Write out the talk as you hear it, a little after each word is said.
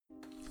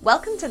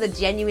Welcome to the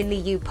Genuinely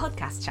You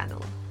podcast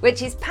channel,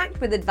 which is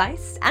packed with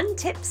advice and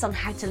tips on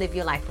how to live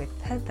your life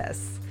with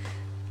purpose.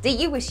 Do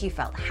you wish you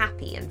felt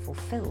happy and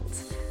fulfilled?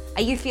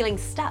 Are you feeling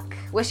stuck,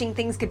 wishing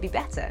things could be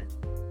better?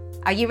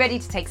 Are you ready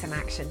to take some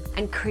action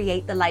and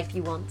create the life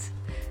you want?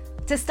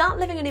 To start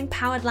living an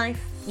empowered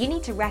life, you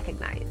need to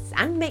recognize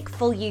and make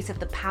full use of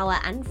the power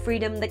and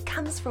freedom that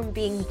comes from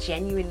being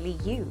genuinely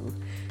you.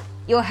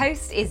 Your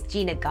host is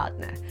Gina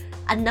Gardner,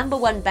 a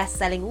 #1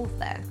 best-selling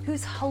author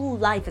whose whole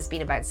life has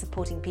been about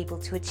supporting people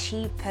to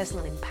achieve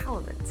personal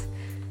empowerment,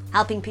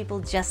 helping people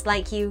just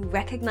like you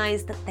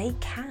recognize that they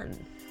can.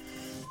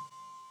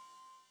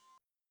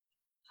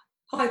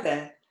 Hi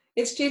there,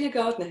 it's Gina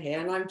Gardner here,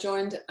 and I'm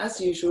joined as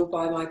usual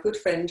by my good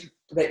friend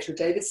Rachel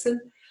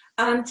Davidson.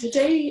 And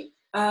today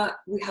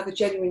we have a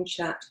genuine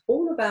chat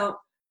all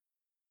about,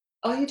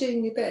 are you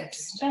doing your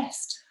best?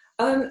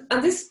 And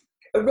this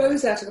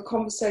arose out of a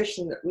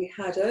conversation that we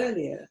had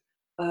earlier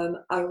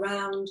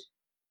around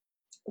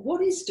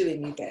what is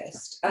doing your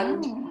best.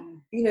 And,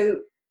 you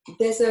know,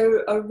 there's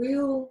a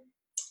real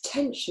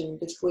tension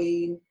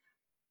between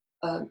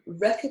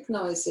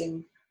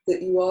recognizing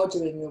that you are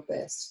doing your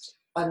best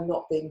and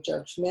not being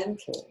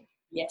judgmental.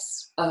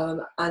 Yes.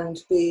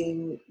 And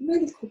being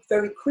really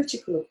very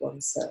critical of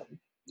oneself.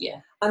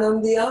 Yeah. And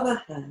on the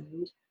other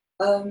hand,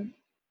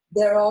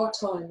 there are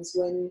times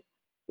when,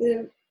 you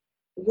know,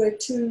 we're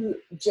too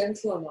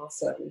gentle on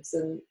ourselves,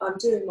 and I'm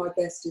doing my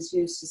best is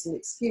used as an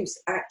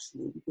excuse,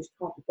 actually, because you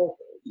can't be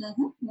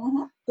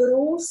bothered. But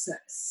also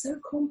so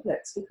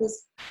complex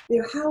because,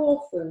 you know, how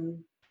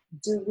often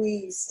do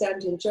we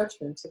stand in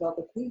judgment of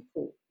other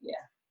people?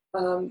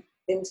 Yeah.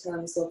 In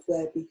terms of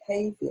their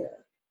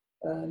behaviour.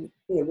 You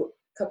know,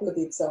 a couple of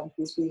the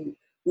examples we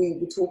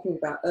were talking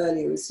about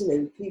earlier is, you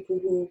know, people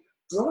who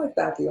drive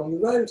badly on the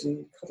road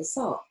and cut us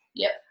up.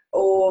 Yep.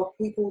 Or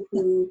people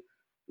who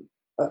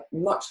are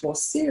much more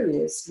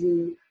serious,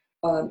 who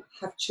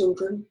have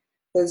children.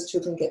 Those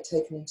children get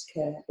taken into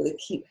care, but they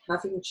keep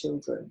having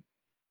children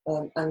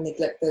and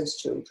neglect those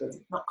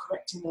children. Not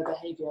correcting their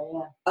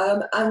behaviour,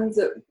 yeah. And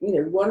you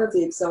know, one of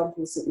the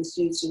examples that was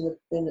used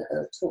in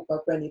a talk by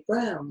Brené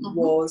Brown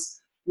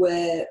was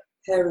where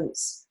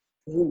parents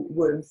who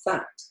were in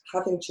fact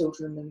having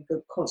children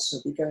and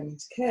constantly going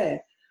into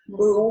care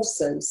were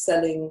also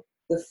selling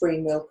the free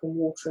milk and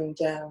watering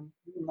down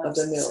of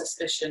the milk.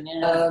 Suspicion,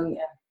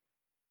 yeah.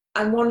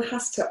 And one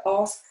has to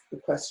ask the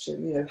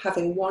question, you know,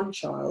 having one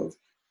child,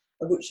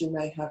 which you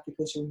may have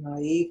because you're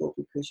naive or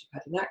because you've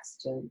had an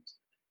accident,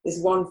 is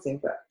one thing,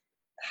 but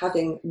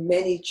having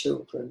many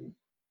children,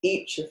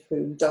 each of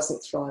whom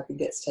doesn't thrive and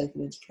gets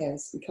taken into care,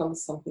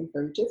 becomes something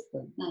very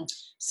different.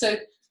 So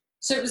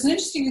it was an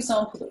interesting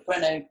example that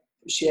Brené,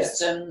 she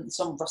was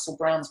on Russell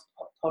Brown's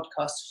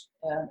podcast,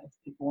 if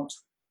people want to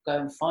go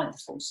and find the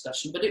full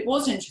discussion. But it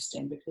was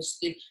interesting because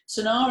the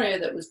scenario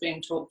that was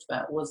being talked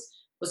about was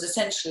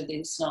essentially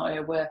the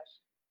scenario where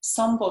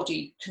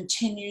somebody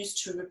continues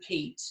to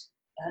repeat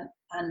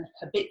an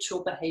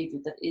habitual behaviour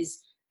that is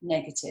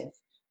negative,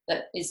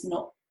 that is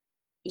not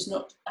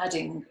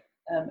adding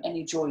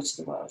any joy to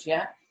the world.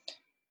 Yeah.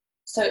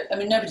 So I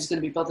mean, nobody's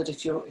going to be bothered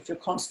if you're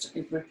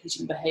constantly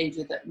repeating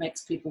behaviour that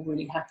makes people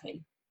really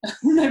happy.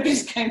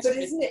 Nobody's going to. But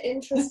isn't it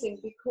interesting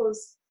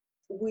because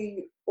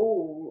we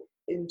all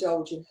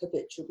indulge in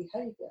habitual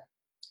behaviour.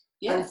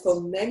 Yes. And for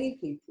many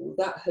people,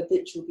 that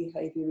habitual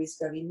behaviour is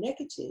very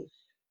negative.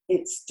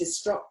 It's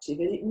destructive,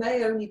 and it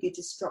may only be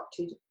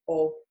destructive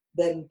of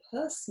them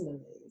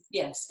personally.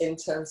 Yes. In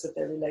terms of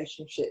their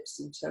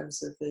relationships, in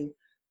terms of the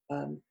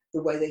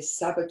way they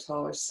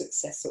sabotage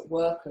success at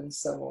work and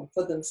so on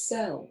for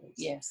themselves.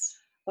 Yes.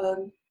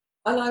 And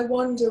I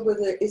wonder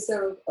whether is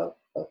there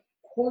a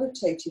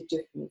qualitative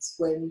difference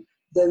when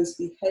those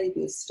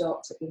behaviours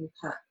start to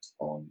impact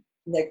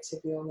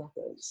negatively on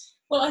others?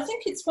 Well, I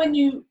think it's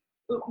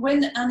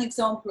when an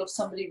example of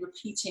somebody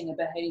repeating a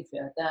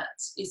behaviour that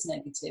is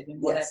negative in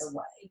whatever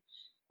way,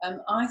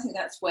 I think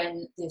that's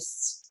when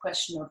this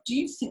question of do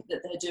you think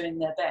that they're doing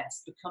their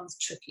best becomes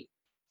tricky.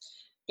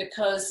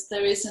 Because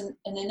there is an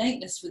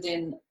innateness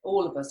within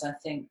all of us, I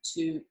think,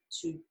 to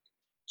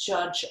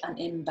judge an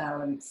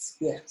imbalance.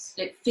 Yes.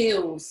 It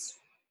feels,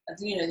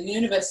 you know, the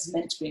universe is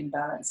meant to be in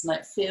balance, and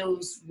it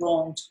feels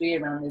wrong to be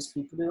around those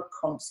people who are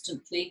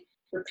constantly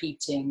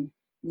repeating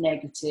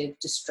negative,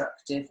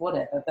 destructive,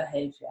 whatever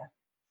behaviour.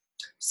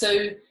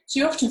 So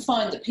you often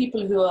find that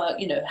people who are,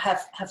 you know,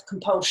 have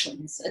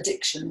compulsions,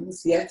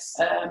 addictions. Yes.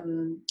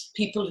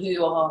 People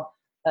who are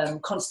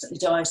constantly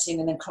dieting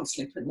and then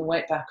constantly putting the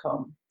weight back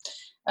on,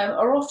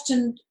 are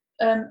often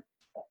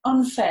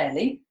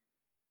unfairly,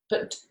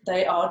 but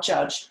they are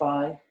judged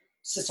by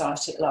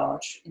society at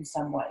large in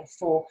some way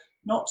for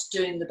not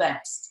doing the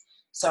best.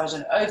 So I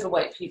don't know,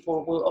 overweight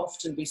people will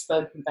often be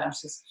spoken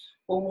about as,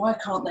 well, why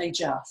can't they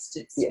just?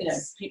 It's, you know,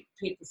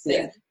 people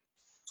think,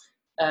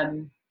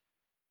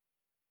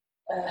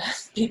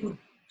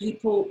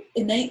 people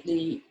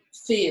innately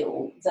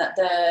feel that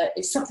there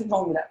is something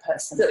wrong with that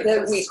person. That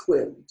they're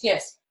weak-willed.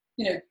 Yes.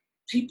 You know,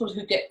 people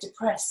who get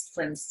depressed,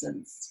 for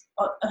instance,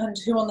 and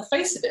who on the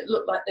face of it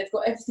look like they've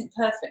got everything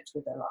perfect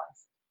with their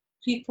life,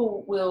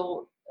 people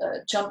will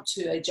jump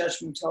to a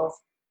judgment of,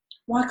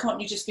 why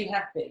can't you just be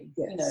happy?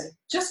 Yes. You know,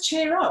 just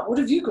cheer up. What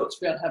have you got to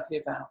be unhappy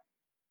about?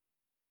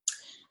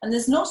 And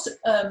there's not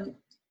a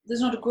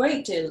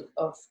great deal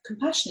of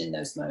compassion in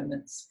those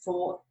moments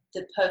for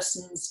the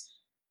person's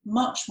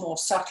much more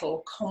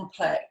subtle,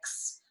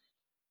 complex,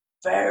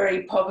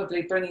 very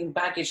probably bringing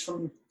baggage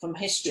from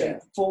history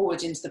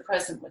forward into the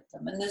present with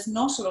them. And there's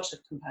not a lot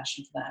of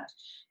compassion for that.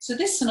 So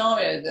this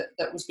scenario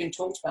that was being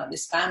talked about,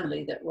 this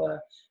family that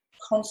were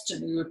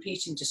constantly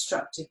repeating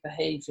destructive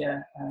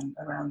behaviour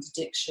around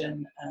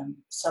addiction,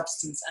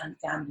 substance and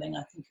gambling,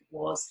 I think it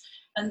was,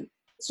 and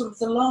sort of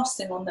the last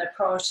thing on their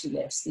priority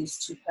list, these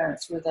two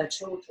parents were their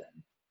children,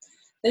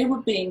 they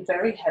were being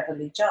very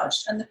heavily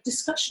judged. And the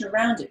discussion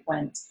around it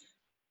went,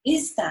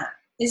 is that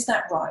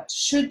right?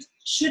 Should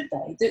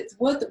they? The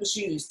word that was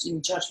used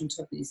in judgment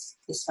of this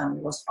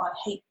family was, I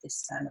hate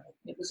this family.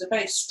 It was a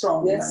very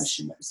strong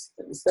emotion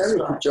that was very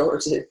described.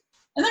 pejorative.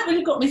 And that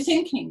really got me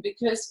thinking,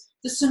 because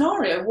the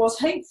scenario was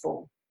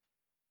hateful.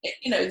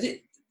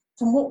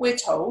 From what we're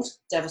told,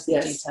 devil's in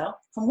the detail,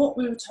 from what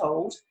we were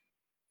told,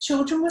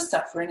 children were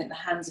suffering at the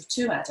hands of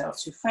two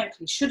adults who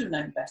frankly should have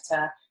known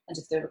better, and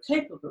if they were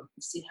capable,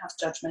 you see how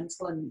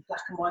judgmental and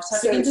black and white I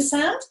begin to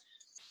sound?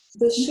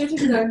 They should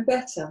have known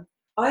better.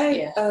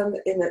 I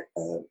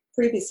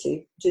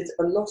previously did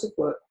a lot of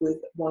work with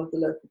one of the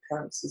local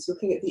councils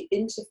looking at the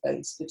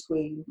interface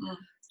between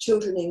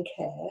children in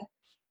care,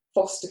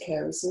 foster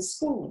carers and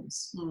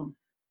schools.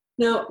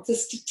 Now, the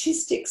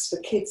statistics for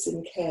kids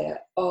in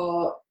care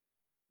are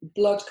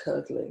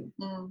blood-curdling.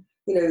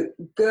 You know,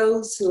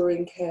 girls who are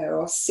in care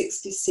are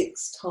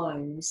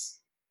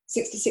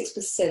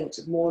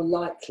 66% more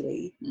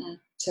likely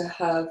to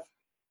have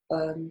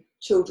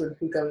children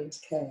who go into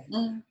care.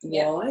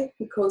 Why?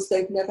 Because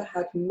they've never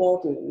had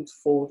modelled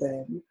for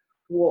them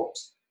what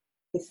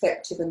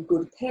effective and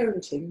good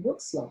parenting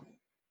looks like.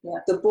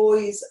 The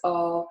boys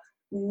are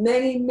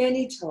many,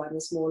 many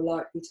times more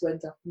likely to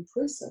end up in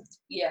prison.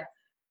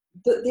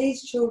 But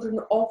these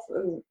children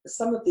often,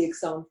 some of the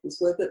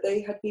examples were that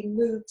they had been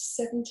moved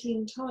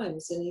 17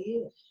 times in a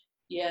year.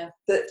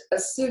 That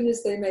as soon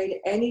as they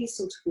made any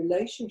sort of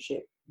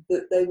relationship,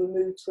 that they were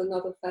moved to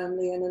another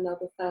family and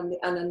another family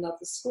and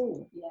another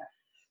school.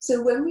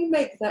 So when we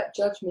make that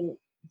judgment,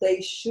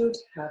 they should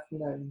have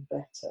known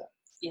better.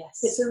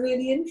 It's a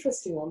really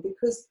interesting one,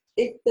 because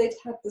if they'd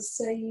had the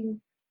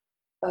same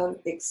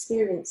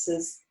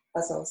experiences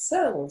as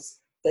ourselves,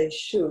 they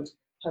should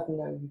have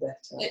known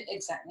better.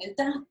 Exactly.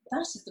 That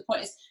is the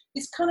point.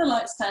 It's kind of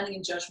like standing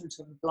in judgment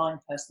of a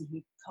blind person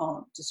who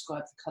can't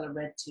describe the colour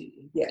red to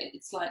you.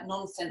 It's like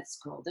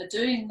nonsensical. They're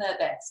doing their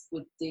best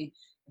with the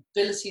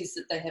abilities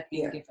that they have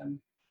been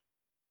given.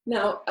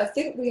 Now, I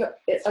think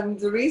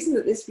the reason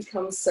that this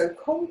becomes so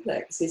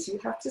complex is you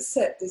have to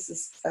set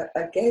this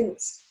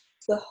against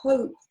the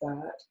hope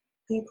that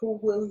people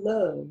will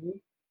learn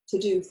to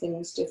do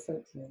things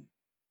differently.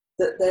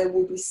 That there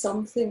will be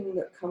something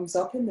that comes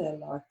up in their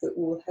life that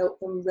will help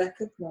them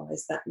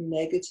recognise that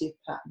negative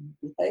pattern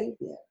of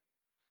behaviour.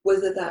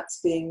 Whether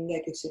that's being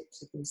negative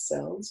to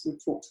themselves,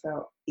 we've talked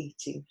about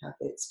eating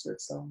habits, for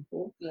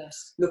example,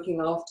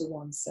 looking after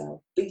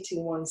oneself,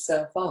 beating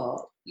oneself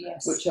up,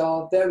 which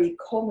are very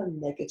common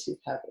negative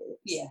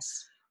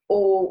habits,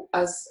 or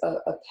as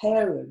a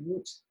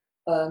parent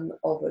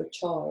of a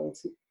child,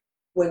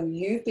 when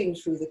you've been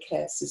through the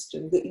care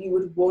system, that you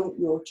would want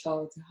your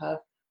child to have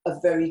a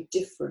very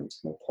different,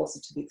 more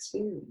positive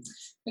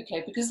experience.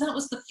 Okay, because that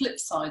was the flip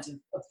side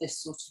of this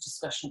sort of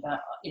discussion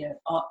about,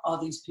 are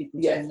these people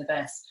doing the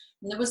best?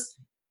 And it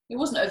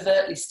wasn't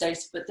overtly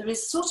stated, but there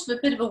is sort of a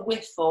bit of a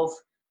whiff of,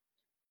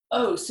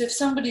 so if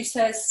somebody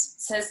says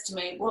to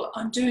me, well,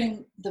 I'm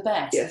doing the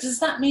best, does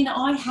that mean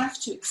I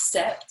have to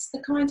accept the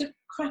kind of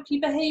crappy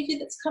behaviour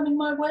that's coming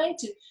my way?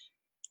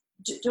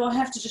 Do I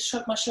have to just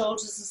shrug my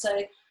shoulders and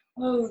say,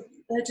 oh,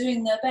 they're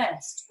doing their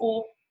best?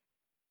 Or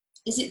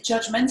is it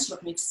judgmental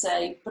of me to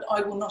say, but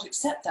I will not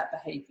accept that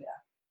behaviour?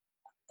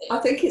 I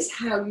think it's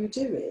how you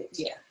do it.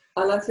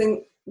 And I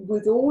think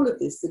with all of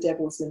this, the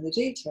devil's in the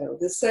detail.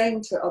 They're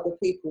saying to other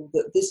people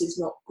that this is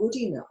not good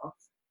enough.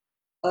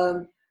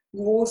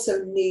 You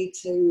also need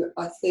to,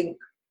 I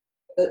think,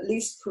 at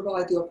least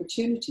provide the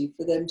opportunity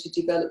for them to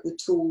develop the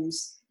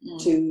tools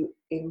to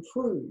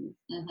improve.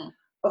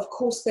 Of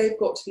course, they've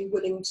got to be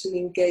willing to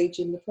engage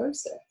in the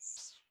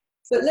process.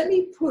 But let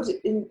me put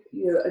it in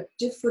a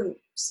different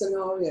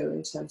scenario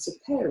in terms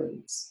of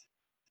parents.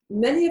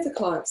 Many of the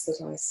clients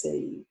that I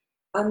see,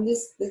 and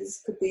this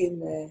could be in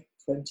their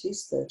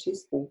 20s,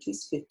 30s,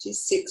 40s, 50s,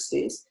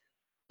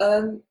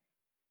 60s,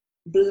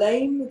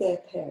 blame their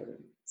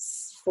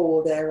parents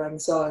for their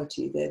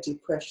anxiety, their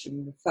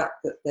depression, the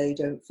fact that they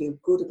don't feel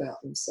good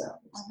about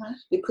themselves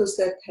because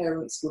their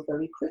parents were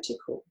very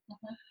critical,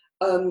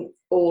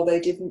 or they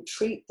didn't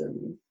treat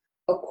them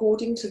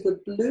according to the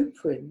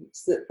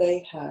blueprints that they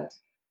had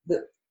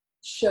that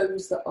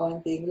shows that I'm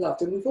being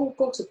loved. And we've all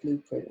got a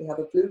blueprint. We have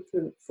a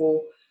blueprint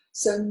for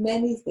so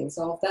many things,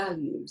 our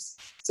values.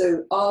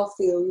 So I'll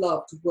feel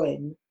loved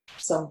when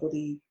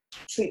somebody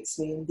treats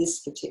me in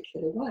this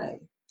particular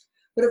way.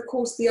 But of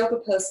course, the other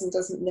person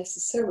doesn't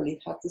necessarily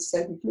have the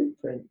same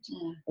blueprint.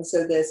 And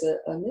so there's a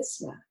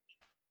mismatch.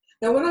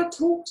 Now, when I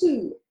talk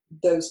to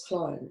those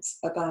clients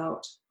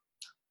about,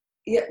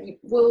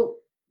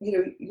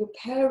 your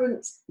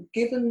parents,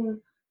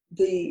 given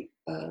the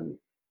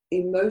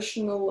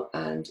emotional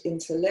and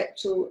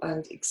intellectual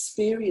and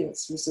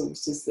experience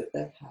resources that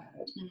they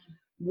had,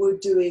 were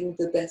doing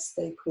the best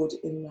they could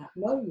in that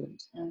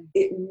moment.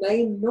 It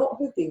may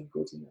not have been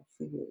good enough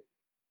for you.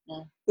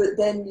 But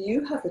then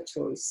you have a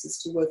choice as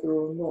to whether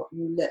or not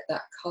you let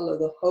that colour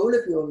the whole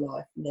of your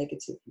life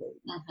negatively,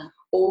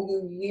 or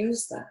you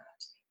use that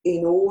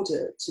in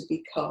order to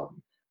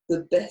become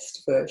the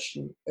best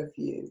version of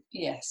you.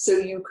 Yes. So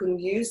you can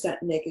use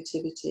that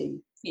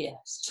negativity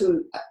Yes.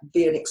 to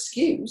be an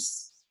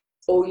excuse,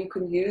 or you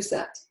can use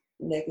that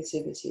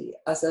negativity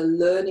as a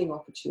learning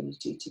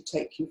opportunity to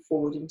take you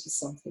forward into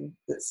something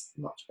that's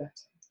much better.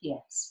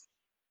 Yes.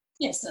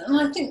 Yes, and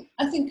I think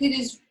it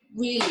is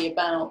really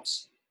about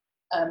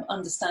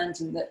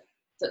understanding that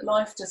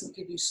life doesn't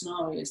give you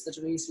scenarios that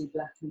are easily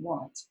black and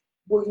white.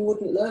 Well, you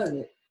wouldn't learn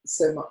it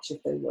so much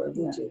if they were,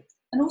 would you?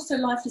 And also,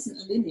 life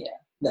isn't linear.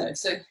 No.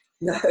 So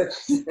No.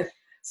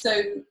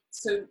 so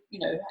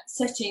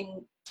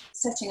setting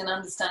and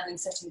understanding,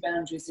 setting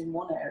boundaries in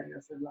one area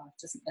of your life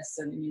doesn't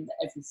necessarily mean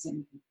that every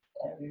single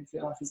area of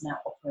your life is now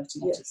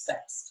operating at its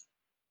best.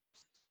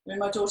 I mean,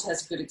 my daughter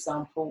has a good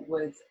example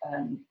with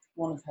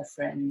one of her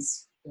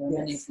friends. There are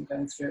many of them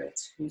going through it,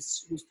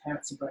 whose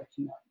parents are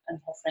breaking up, and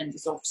her friend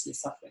is obviously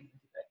suffering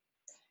with it.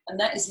 And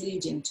that is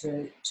leading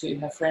to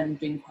her friend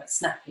being quite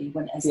snappy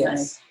when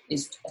Esme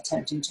is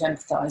attempting to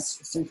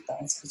empathise or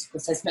sympathise, because of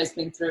course Esme's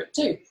been through it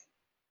too.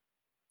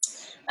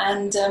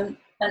 And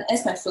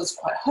Esme feels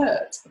quite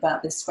hurt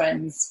about this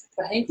friend's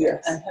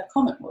behaviour, and her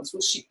comment was,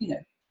 "Well,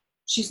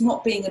 she's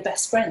not being a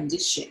best friend,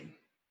 is she?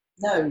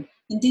 No,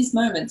 in these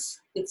moments,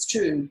 it's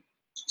true,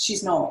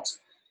 she's not."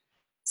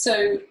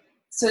 So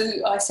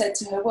I said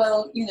to her,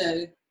 "Well,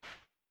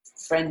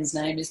 friend's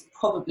name is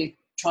probably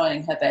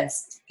trying her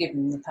best,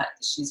 given the fact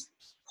that she's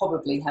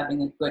probably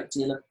having a great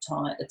deal of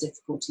a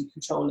difficulty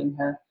controlling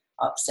her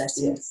upset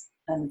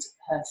and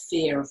her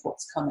fear of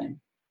what's coming."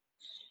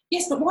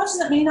 "Yes, but why does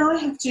that mean I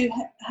have to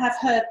have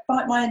her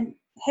bite my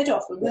head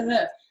off?"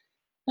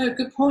 No,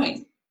 good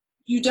point.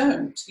 You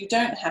don't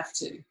have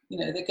to.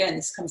 Again,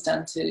 this comes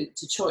down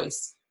to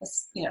choice.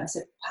 I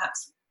said,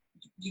 perhaps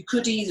you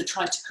could either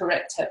try to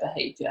correct her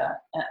behaviour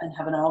and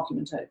have an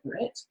argument over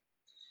it,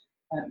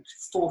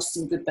 force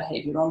some good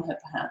behaviour on her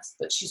perhaps,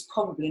 but she's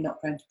probably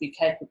not going to be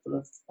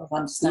capable of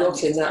understanding.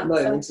 Not in that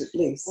moment, at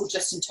least. Or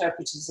just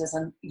interpret it as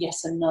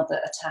yet another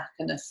attack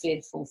and a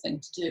fearful thing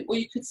to do. Or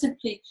you could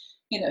simply,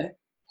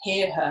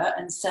 hear her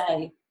and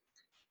say,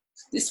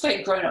 this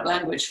very grown-up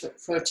language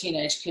for a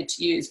teenage kid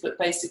to use, but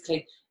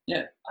basically,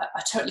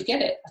 I totally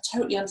get it. I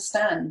totally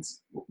understand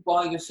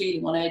why you're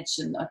feeling on edge,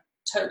 and I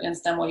totally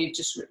understand why you've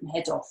just ripped my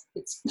head off.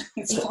 It's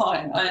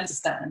fine, I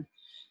understand.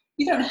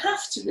 You don't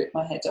have to rip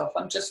my head off.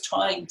 I'm just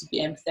trying to be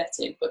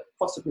empathetic, but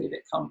possibly a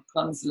bit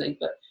clumsily.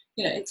 But,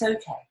 it's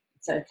okay.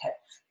 It's okay.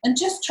 And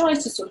just try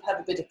to sort of have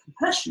a bit of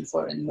compassion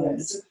for her in the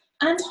moment,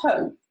 and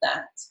hope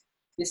that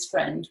this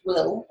friend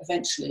will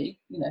eventually,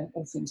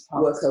 all things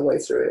pass, work her way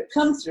through it,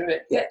 come through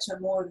it, get to a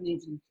more of an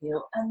even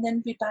keel, and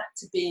then be back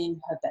to being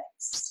her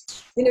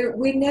best.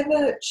 We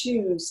never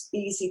choose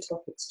easy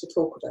topics to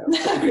talk about.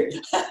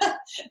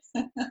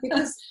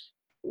 Because,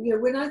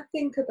 when I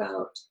think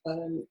about,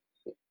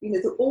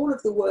 all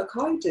of the work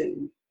I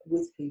do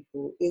with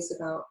people is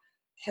about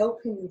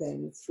helping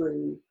them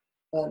through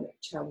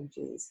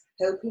challenges,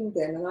 helping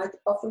them, and I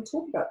often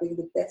talk about being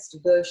the best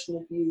version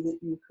of you that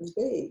you can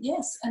be.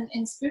 Yes, and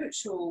in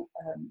spiritual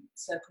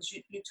circles,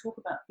 you talk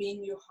about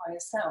being your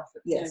higher self,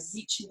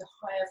 reaching the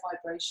higher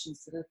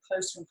vibrations that are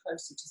closer and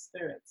closer to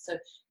spirit. So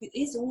it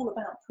is all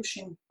about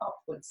pushing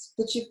upwards.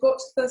 But you've got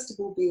to first of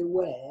all be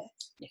aware,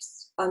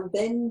 and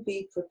then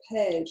be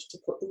prepared to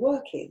put the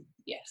work in.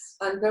 Yes.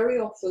 And very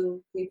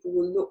often people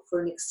will look for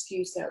an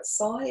excuse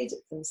outside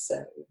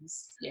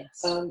themselves,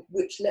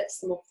 which lets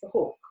them off the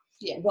hook.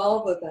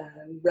 Rather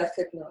than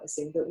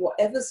recognising that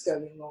whatever's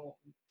going on,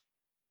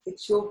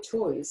 it's your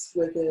choice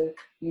whether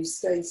you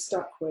stay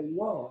stuck where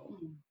you are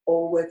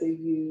or whether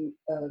you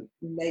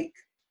make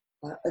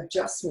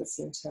adjustments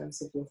in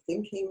terms of your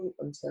thinking,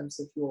 in terms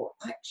of your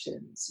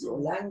actions, your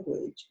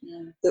language,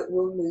 that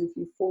will move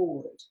you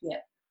forward.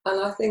 And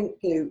I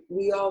think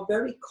we are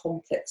very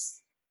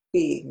complex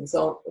beings,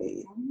 aren't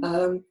we?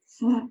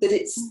 That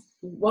it's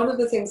one of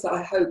the things that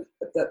I hope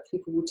that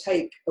people will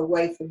take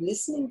away from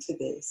listening to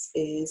this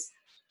is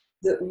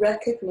that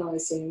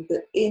recognising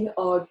that in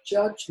our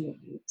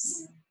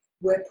judgments,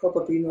 we're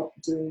probably not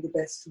doing the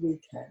best we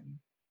can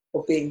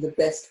or being the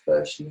best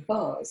version of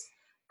ours.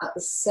 At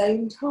the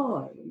same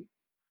time,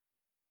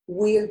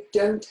 we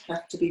don't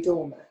have to be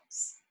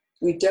doormats.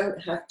 We don't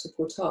have to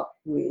put up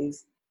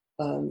with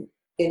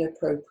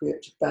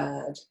inappropriate,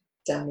 bad,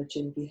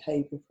 damaging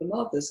behaviour from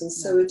others. And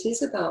so it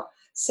is about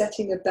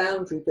setting a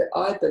boundary, but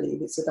I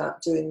believe it's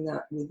about doing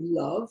that with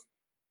love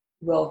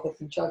rather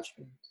than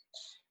judgment.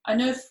 I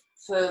know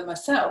for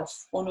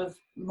myself, one of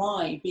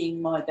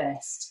being my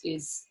best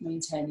is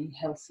maintaining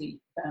healthy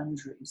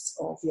boundaries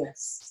of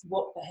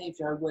what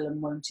behaviour I will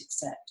and won't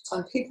accept.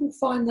 And people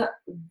find that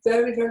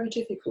very, very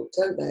difficult,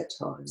 don't they, at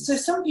times? So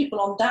some people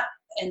on that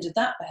end of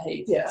that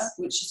behaviour,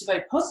 which is a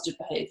very positive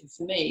behaviour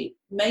for me,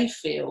 may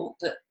feel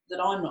that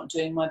I'm not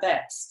doing my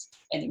best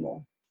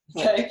anymore.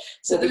 Okay,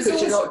 so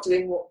because you're not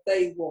doing what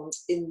they want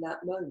in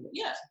that moment.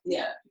 Yeah,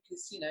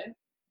 because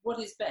what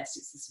is best?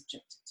 It's a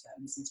subjective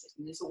term, isn't it?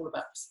 And it's all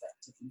about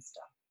perspective and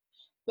stuff.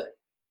 But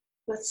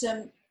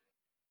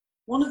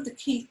one of the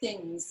key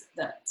things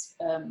that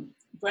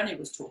Brené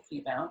was talking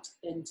about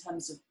in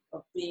terms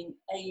of being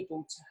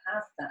able to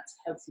have that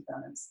healthy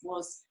balance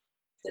was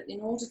that in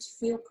order to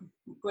feel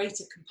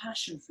greater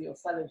compassion for your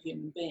fellow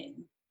human being,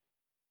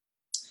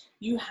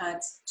 you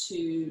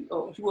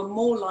were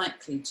more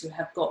likely to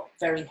have got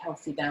very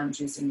healthy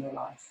boundaries in your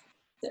life.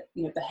 That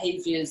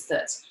behaviours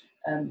that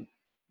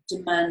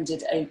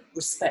demanded a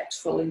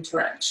respectful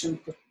interaction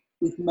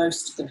with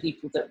most of the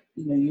people that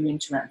you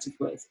interacted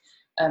with,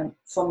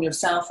 from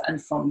yourself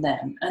and from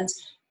them. And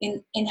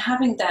in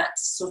having that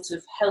sort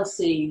of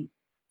healthy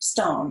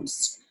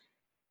stance,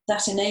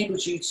 that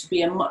enabled you to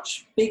be a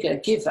much bigger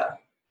giver.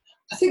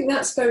 I think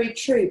that's very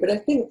true, but I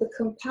think the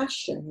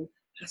compassion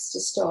has to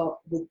start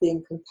with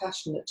being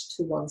compassionate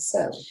to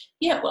oneself.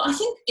 Yeah, well, I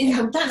think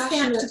that's the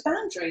act of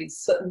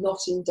boundaries. But not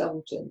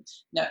indulgent.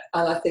 No.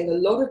 And I think a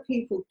lot of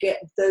people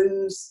get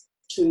those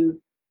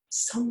two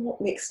somewhat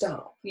mixed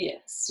up.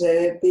 Yes.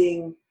 They're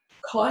being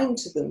kind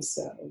to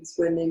themselves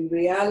when in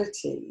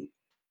reality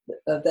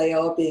they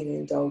are being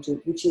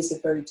indulgent, which is a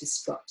very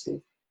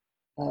destructive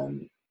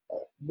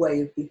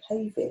way of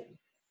behaving,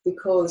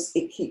 because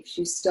it keeps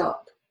you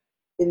stuck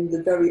in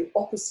the very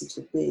opposite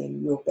of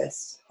being your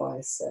best,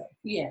 highest self.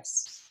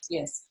 Yes.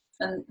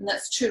 And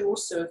that's true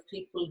also of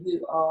people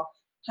who are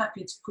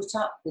happy to put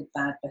up with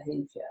bad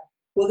behaviour.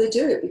 Well, they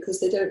do it because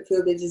they don't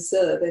feel they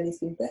deserve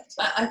anything better.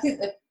 I think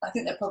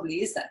there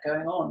probably is that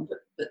going on,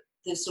 but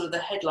the sort of the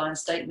headline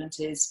statement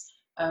is,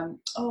 I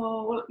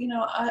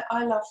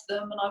love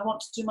them and I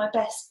want to do my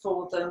best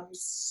for them.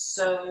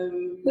 So,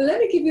 well, let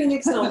me give you an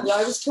example.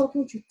 I was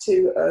talking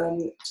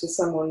to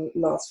someone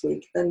last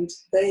week, and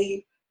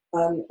they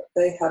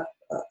have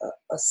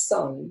a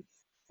son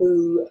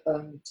who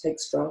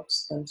takes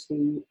drugs and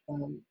who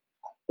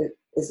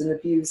is an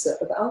abuser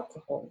of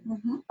alcohol.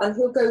 Mm-hmm. And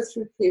he'll go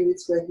through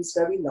periods where he's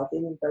very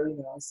loving and very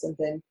nice, and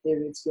then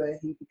periods where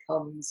he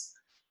becomes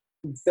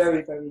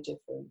very, very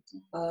different.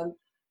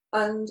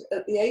 And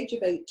at the age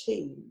of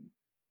 18,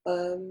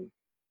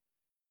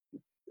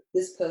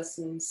 this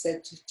person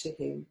said to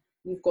him,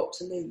 "You've got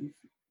to leave,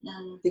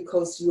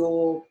 because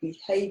your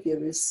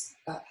behaviour is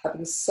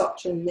having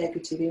such a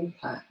negative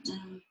impact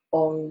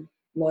on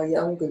my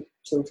younger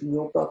children,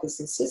 your brothers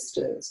and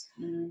sisters."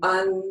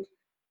 And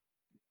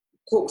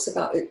talks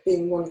about it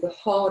being one of the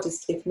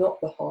hardest, if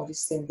not the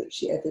hardest thing that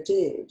she ever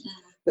did.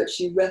 But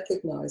she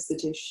recognised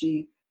that if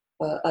she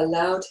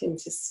allowed him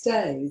to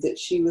stay, that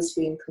she was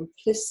being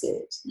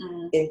complicit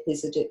in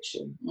his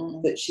addiction,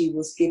 that she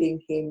was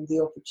giving him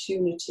the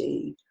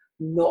opportunity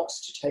not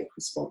to take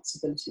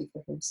responsibility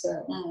for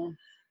himself.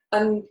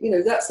 And,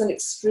 that's an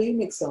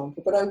extreme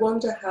example, but I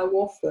wonder how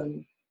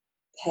often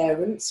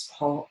parents,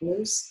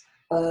 partners,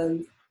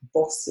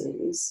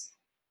 bosses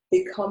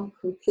become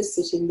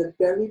complicit in the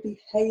very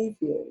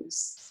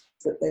behaviours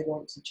that they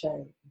want to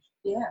change.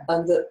 Yeah.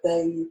 And that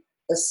they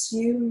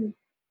assume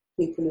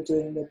people are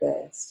doing their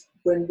best,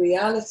 when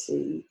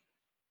reality,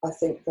 I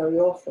think very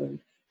often,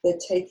 they're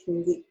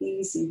taking the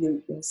easy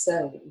route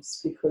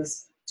themselves,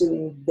 because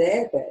doing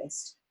their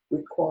best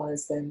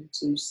requires them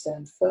to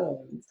stand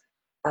firm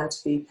and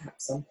to be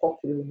perhaps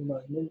unpopular in the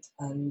moment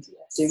and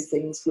do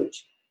things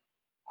which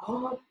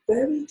are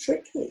very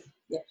tricky.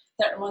 Yeah,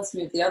 that reminds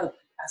me of the other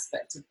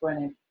aspect of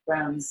Brené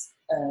Brown's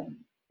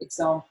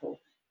example,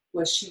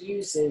 where she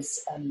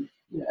uses an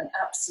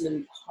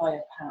absolute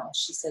higher power.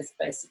 She says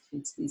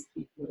basically to these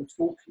people who are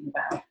talking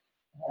about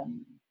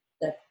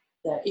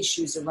their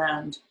issues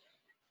around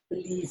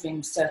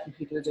believing certain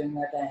people are doing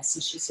their best,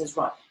 and she says,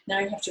 right, now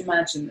you have to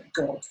imagine that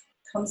God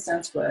comes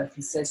down to earth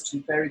and says to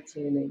you very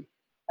clearly,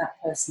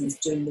 that person is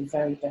doing the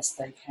very best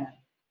they can.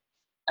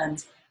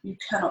 And you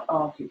cannot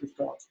argue with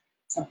God.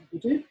 Some people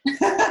do.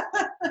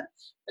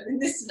 But in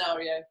this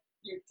scenario,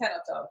 you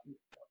cannot argue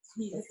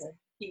with God.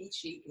 He,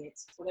 she, it,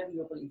 whatever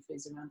your belief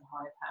is around the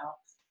higher power,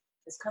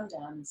 has come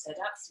down and said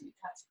absolutely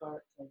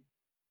categorically,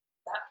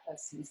 that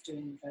person is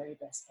doing the very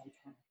best they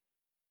can.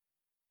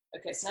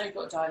 Okay, so now you've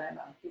got a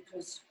dilemma,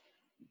 because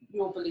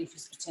your belief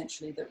is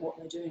potentially that what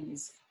they're doing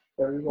is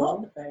very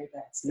wrong, not the very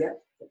best. Yeah.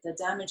 That they're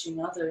damaging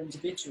other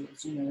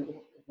individuals, or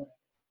whatever.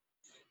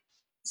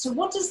 So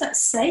what does that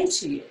say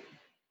to you?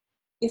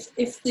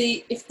 If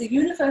the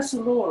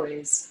universal law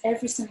is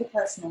every single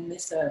person on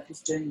this earth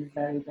is doing the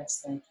very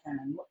best they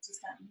can, what does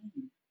that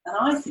mean? And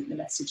I think the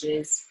message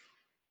is,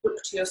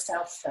 look to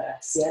yourself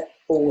first. Yeah,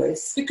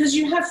 always. Because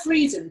you have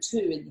freedom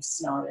too in this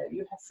scenario.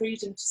 You have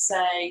freedom to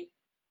say,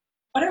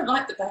 I don't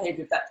like the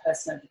behaviour of that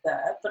person over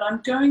there, but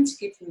I'm going to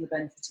give them the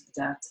benefit of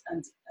the doubt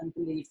and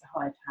believe the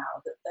high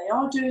power that they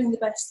are doing the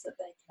best that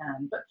they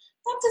can. But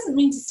that doesn't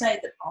mean to say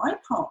that I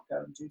can't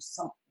go and do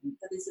something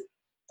that is a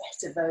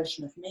better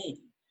version of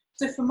me.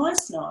 So for my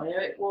scenario,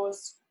 it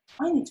was,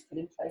 I need to put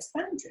in place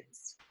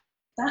boundaries.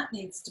 That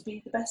needs to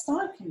be the best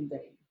I can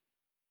be.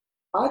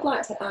 I'd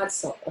like to add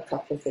a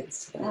couple of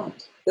things to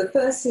that. The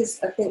first is,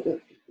 I think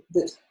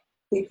that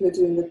people are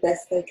doing the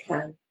best they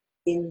can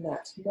in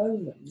that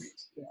moment,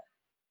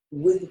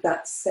 with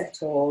that set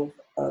of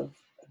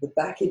the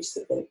baggage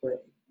that they bring.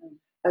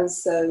 And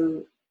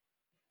so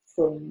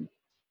from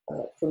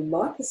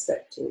my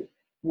perspective,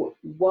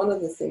 one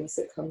of the things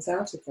that comes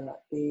out of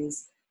that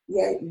is,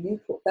 you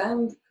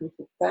can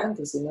put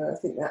boundaries in there. I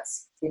think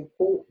that's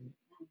important.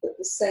 But at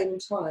the same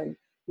time,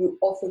 you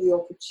offer the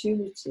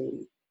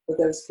opportunity for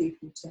those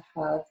people to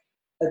have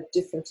a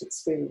different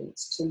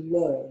experience, to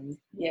learn,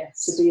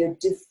 to be a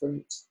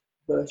different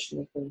version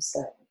of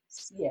themselves.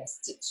 Yes,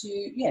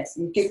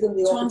 you give them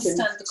the opportunity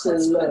understand the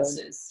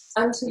consequences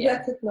and to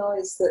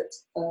recognise that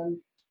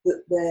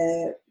that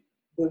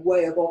the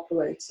way of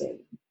operating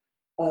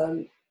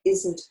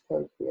isn't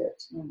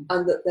appropriate,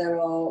 and that there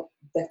are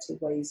better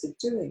ways of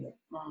doing it.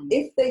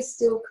 If they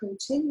still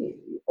continue,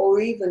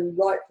 or even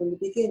right from the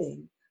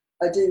beginning,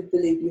 I do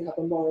believe you have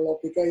a moral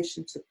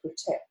obligation to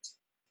protect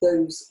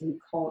those who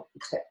can't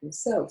protect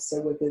themselves.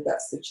 So whether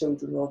that's the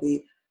children or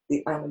the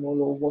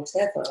animal or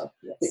whatever,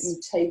 that you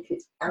take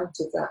it out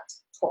of that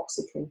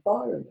toxic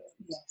environment,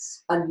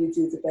 and you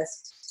do the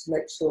best to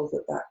make sure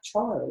that that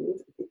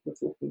child, if we're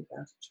talking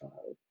about a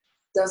child,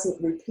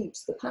 doesn't repeat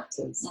the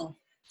patterns.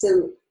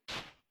 So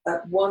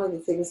one of the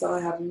things I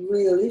have a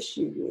real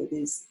issue with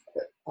is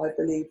that I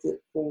believe that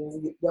for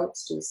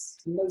youngsters,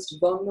 the most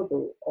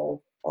vulnerable of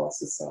our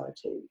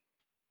society,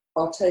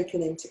 are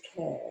taken into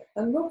care,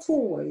 and not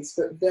always,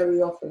 but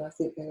very often I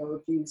think they are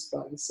abused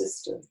by the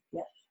system.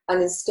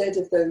 And instead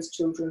of those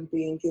children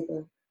being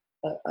given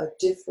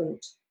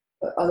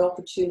an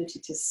opportunity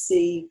to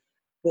see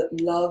that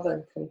love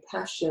and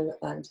compassion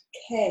and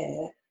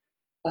care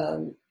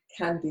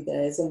can be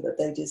theirs and that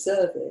they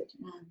deserve it,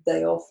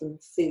 they often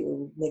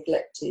feel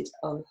neglected,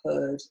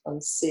 unheard,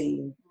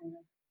 unseen,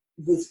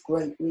 with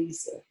great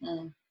reason.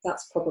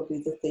 That's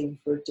probably the theme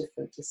for a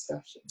different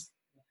discussion.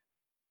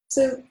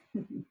 So,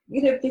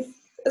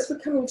 as we're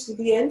coming to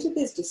the end of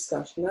this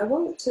discussion, I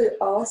wanted to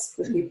ask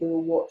the people who are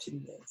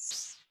watching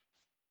this,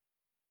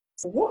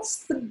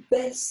 what's the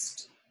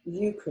best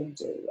you can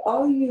do?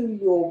 Are you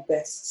your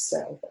best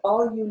self?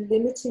 Are you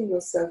limiting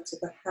yourself to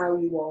the how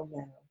you are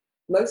now?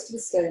 Most of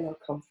us stay in our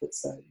comfort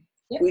zone.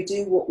 We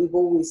do what we've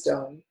always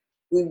done.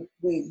 We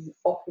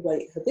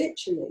operate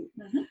habitually.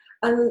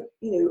 And,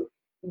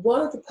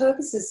 one of the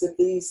purposes of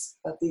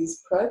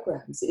these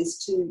programs is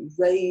to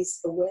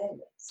raise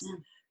awareness.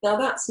 Now,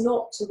 that's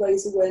not to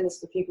raise awareness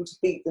for people to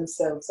beat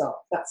themselves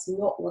up. That's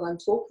not what I'm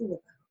talking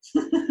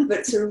about.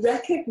 But to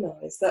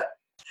recognise that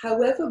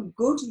however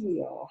good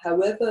we are,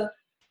 however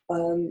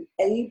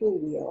able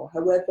we are,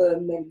 however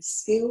many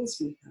skills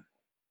we have,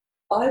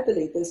 I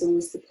believe there's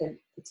always the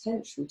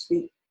potential to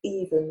be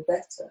even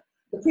better.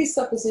 The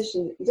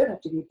presupposition that you don't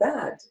have to be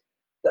bad,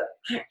 but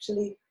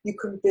actually you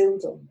can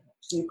build on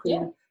that. You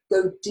can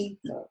go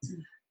deeper.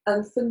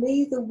 And for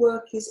me, the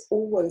work is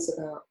always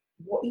about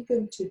what you're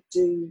going to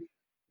do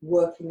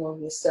working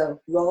on yourself,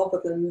 rather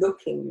than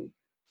looking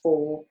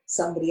for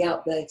somebody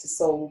out there to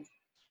solve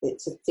it,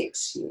 to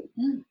fix you.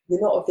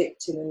 You're not a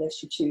victim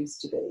unless you choose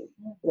to be.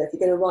 If you're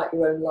going to write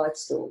your own life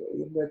story,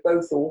 and we're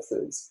both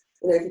authors,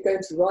 if you're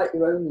going to write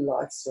your own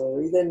life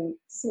story, then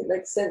doesn't it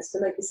make sense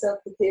to make yourself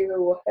the hero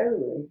or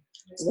heroine?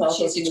 It's much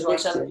easier to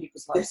write other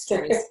people's life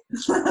stories.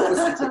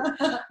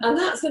 And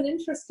that's an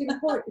interesting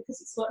point,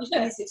 because it's much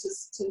easier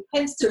to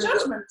hence the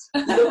judgment.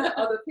 Look at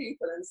other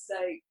people and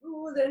say,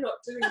 oh, they're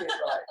not doing it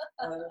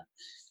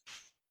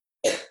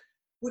right.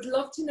 Would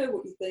love to know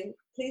what you think.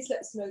 Please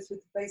let us know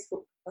through the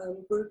Facebook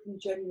group and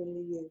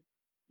Genuinely You.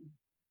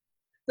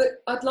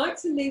 But I'd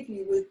like to leave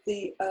you with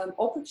the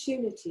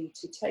opportunity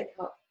to take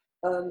up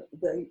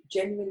the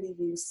Genuinely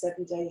You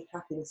 7-Day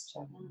Happiness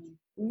Challenge.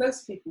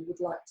 Most people would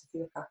like to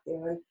feel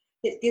happier, and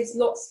it gives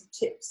lots of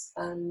tips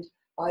and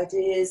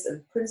ideas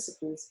and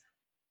principles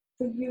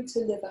for you to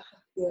live a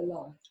happier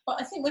life. But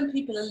I think when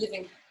people are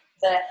living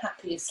their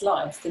happiest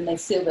life, then they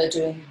feel they're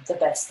doing the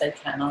best they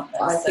can, aren't they?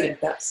 I think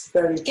that's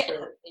very true. Get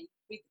happy,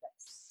 be the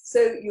best. So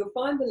you'll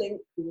find the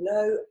link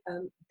below.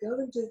 Go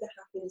and do the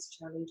happiness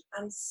challenge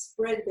and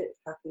spread a bit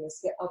of happiness.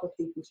 Get other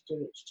people to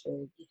do it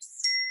too.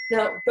 Yes.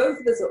 Now, both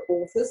of us are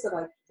authors, that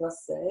I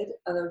just said,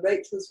 and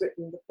Rachel's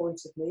written The Point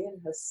of Me, and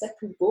her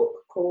second book,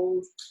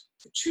 called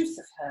The Truth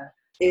of Her,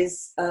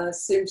 is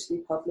soon to be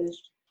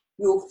published.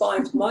 You'll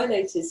find my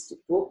latest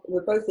book.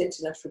 We're both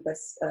international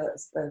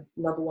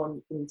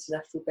 #1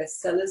 international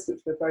bestsellers, which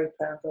we're very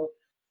proud of.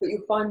 But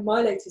you'll find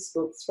my latest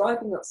book,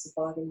 Thriving Not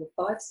Surviving, The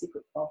 5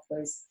 Secret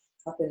Pathways,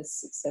 Happiness,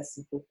 Success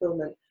and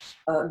Fulfillment.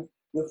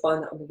 You'll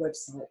find that on the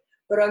website.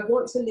 But I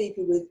want to leave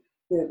you with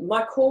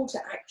my call to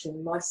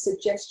action, my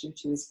suggestion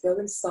to you is go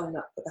and sign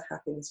up for the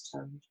Happiness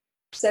Challenge.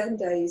 7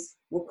 days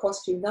will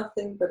cost you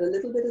nothing but a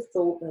little bit of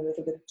thought and a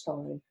little bit of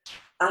time.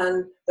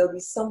 And there'll be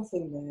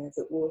something there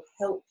that will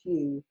help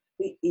you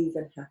be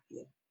even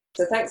happier.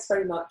 So thanks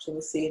very much, and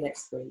we'll see you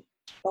next week.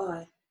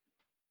 Bye.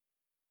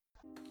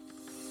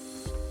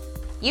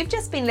 You've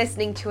just been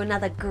listening to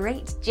another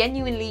great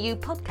Genuinely You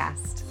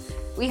podcast.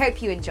 We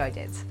hope you enjoyed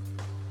it.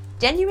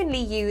 Genuinely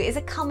You is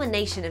a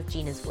culmination of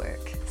Gina's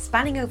work,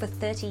 spanning over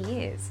 30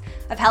 years,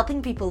 of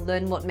helping people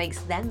learn what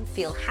makes them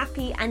feel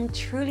happy and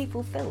truly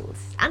fulfilled,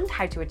 and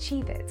how to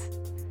achieve it.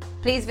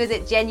 Please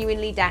visit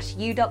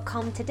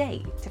genuinely-you.com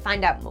today to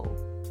find out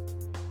more.